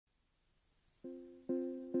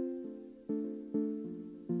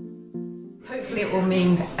Hopefully it will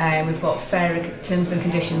mean we've got fairer terms and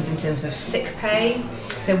conditions in terms of sick pay.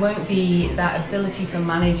 There won't be that ability for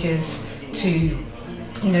managers to,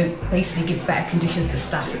 basically give better conditions to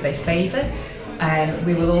staff that they favour.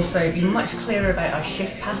 We will also be much clearer about our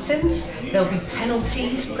shift patterns. There'll be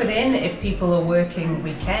penalties put in if people are working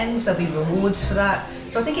weekends. There'll be rewards for that.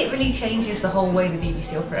 So I think it really changes the whole way the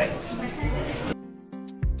BBC operates.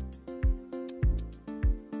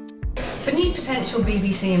 For new potential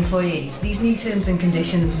BBC employees, these new terms and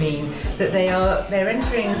conditions mean that they're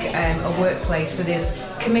entering a workplace that is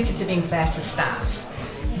committed to being fair to staff.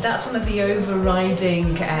 That's one of the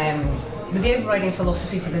overriding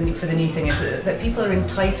philosophy for the new thing, is that people are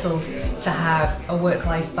entitled to have a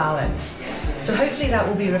work-life balance. So hopefully that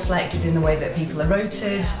will be reflected in the way that people are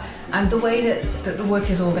rotated and the way that the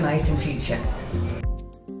work is organised in future.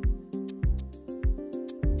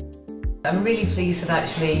 I'm really pleased that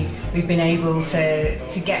actually we've been able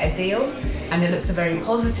to get a deal, and it looks a very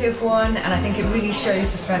positive one, and I think it really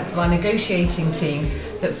shows the strength of our negotiating team,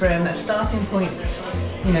 that from a starting point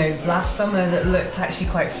last summer that looked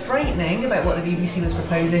actually quite frightening about what the BBC was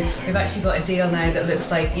proposing, we've actually got a deal now that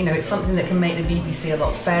looks like it's something that can make the BBC a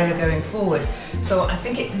lot fairer going forward. So I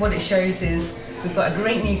think what it shows is we've got a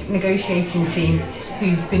great negotiating team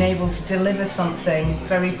who've been able to deliver something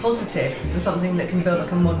very positive and something that can build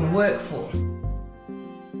like a modern workforce.